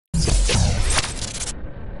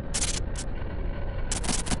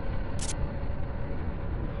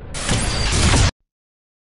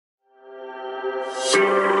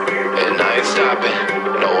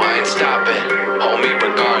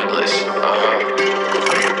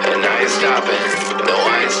stopping. No,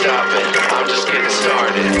 I ain't stopping. I'm just getting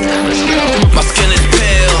started. Let's go. My skin is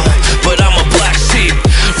pale, but I'm a black sheep.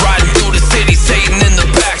 Riding through the city, Satan in the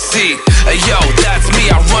backseat. Hey yo, that's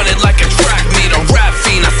me. I run it like a track meet, a rap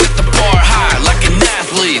fiend. I set the bar high like an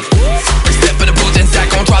athlete. Step in the booth and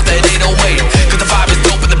Zach gon' drop that 808. Cause the vibe is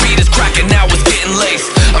dope and the beat is cracking. Now it's getting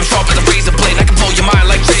laced. I'm sharp as a razor blade. I can blow your mind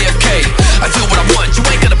like JFK. I do what I want. You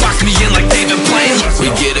ain't gonna box me in like David Blaine.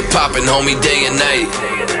 We get it poppin', homie, day and night.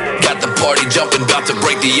 Got the party jumping, about to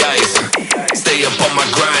break the ice. Stay up on my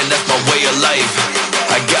grind, that's my way of life.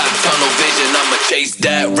 I got tunnel vision, I'ma chase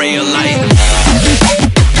that ray of light.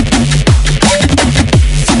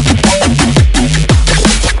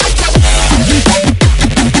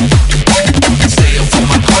 Stay up on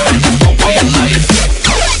my grind, that's my way of life.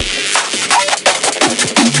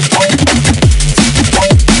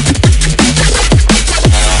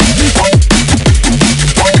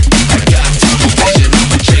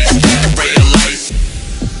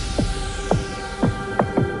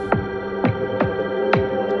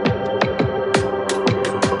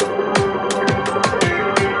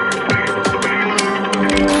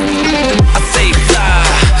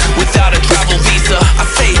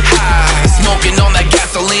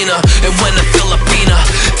 And when a Filipina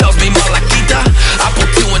tells me Malaquita, I put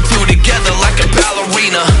two and two together like a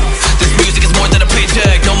ballerina. This music is more than a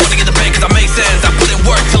paycheck, no money in the bank cause I make sense. I put in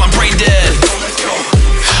work till I'm brain dead.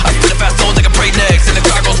 I spit a fast soul like a break next, and the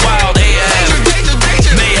crowd goes wild, mayhem.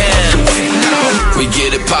 We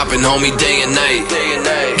get it poppin', homie, day and night.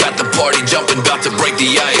 Got the party jumping, about to break the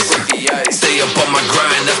ice. Stay up on my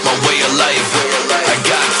grind, that's my way of life. I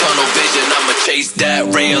got tunnel vision, I'ma chase that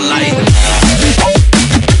ray of light.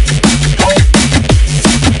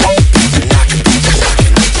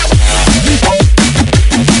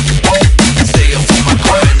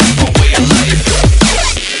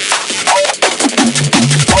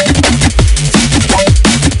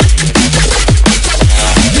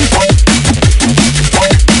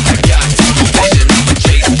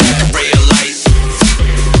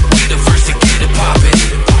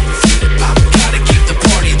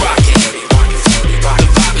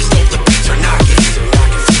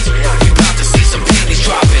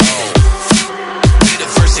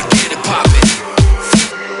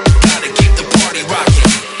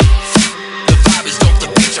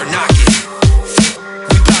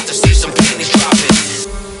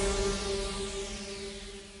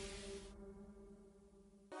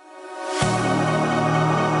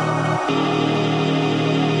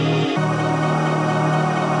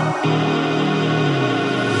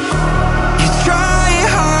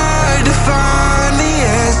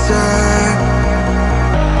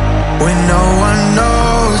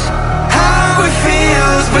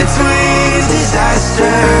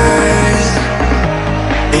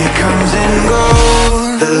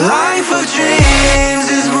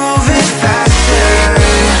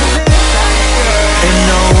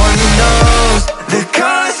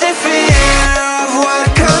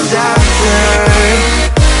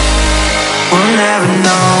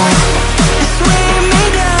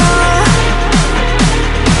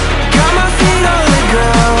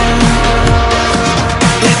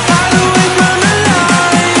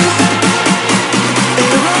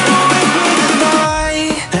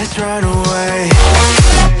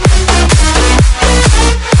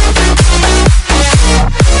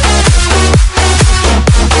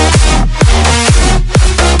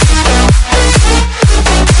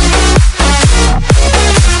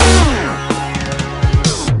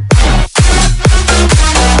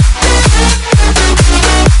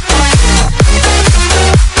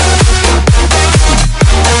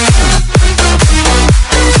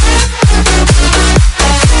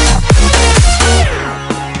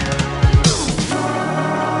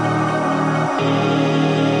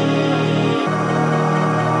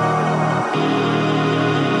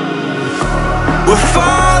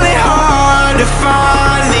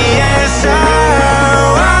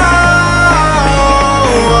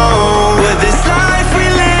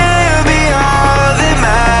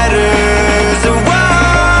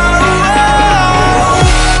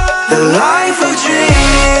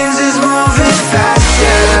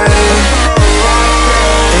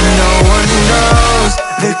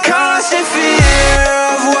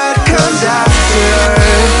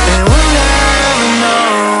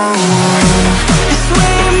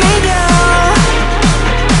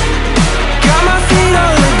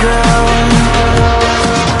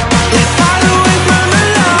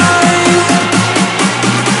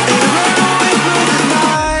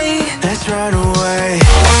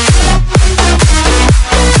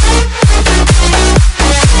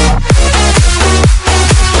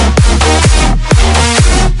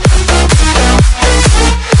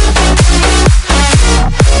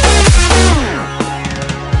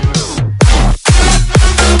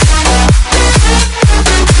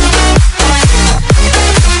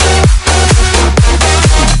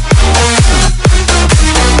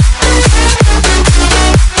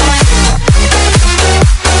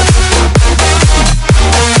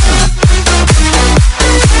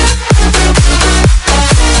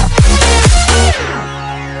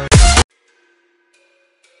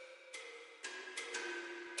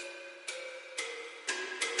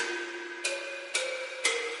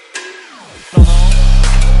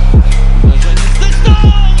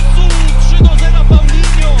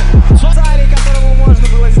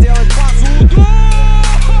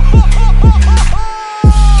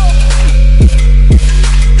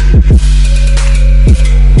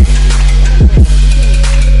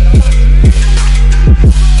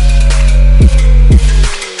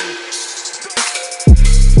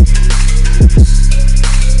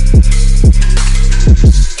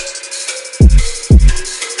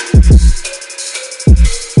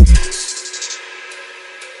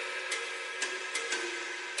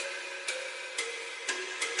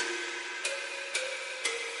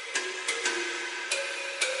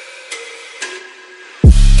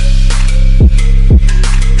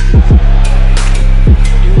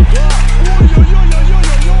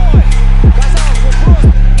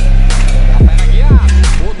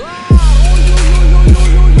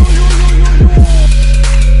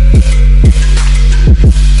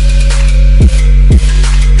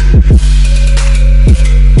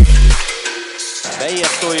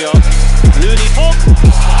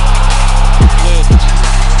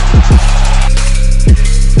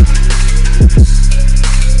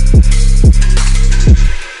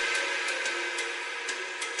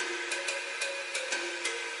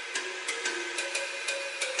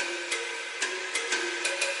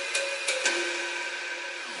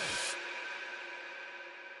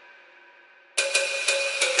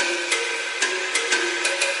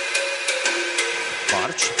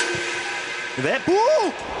 De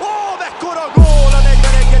mekkora gól a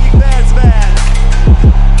 41. percben!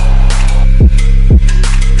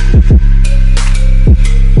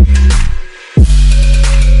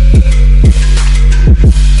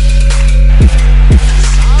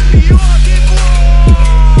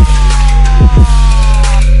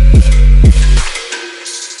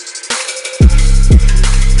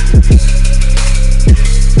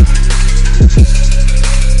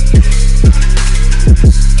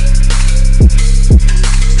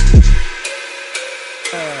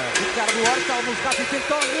 O resgate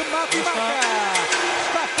tentou remate e marca.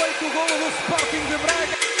 Está feito o golo do Sporting de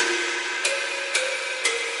Braga.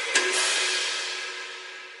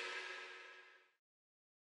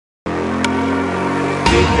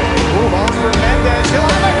 Move on for Mendes. He'll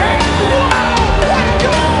have a hit. Wow! What a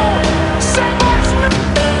goal! Sebastian!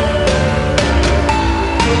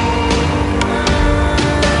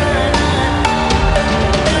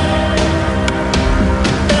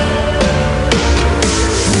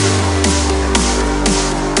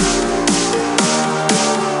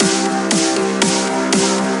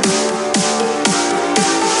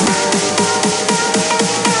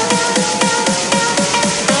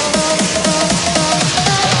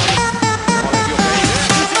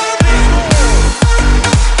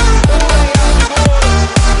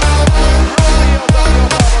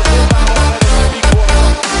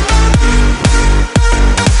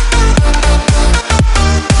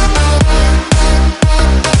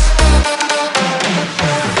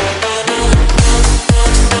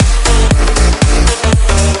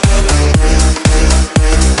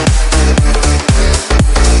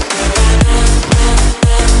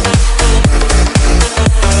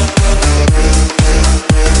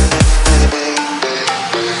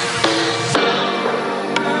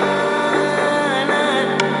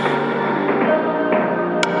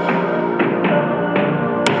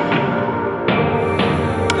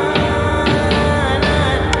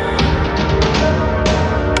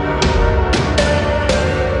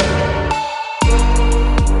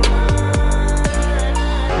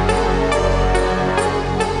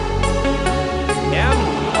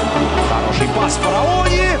 Пас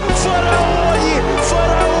Фараоні! Фараоні!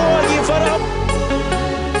 Фараоні! Фараоні!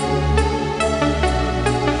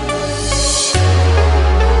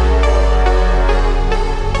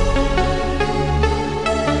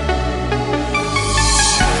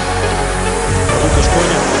 Lucas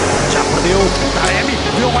Cunha já perdeu. Taremi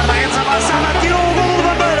viu o guarda-redes avançar, tirou o golo de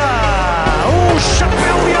bandeira. O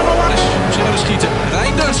chapéu e a bola. Misschien schieten.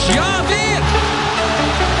 Reinders, ja, weer!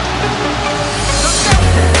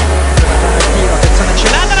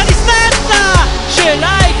 Celata la distanza! Ce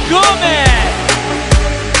l'hai come?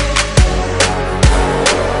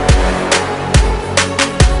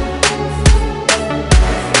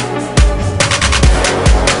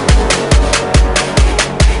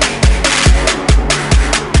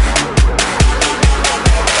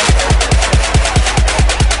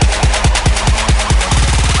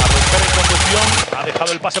 Ha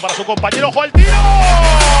dejado el pase para su compañero. ¡Ojo al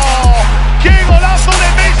tiro!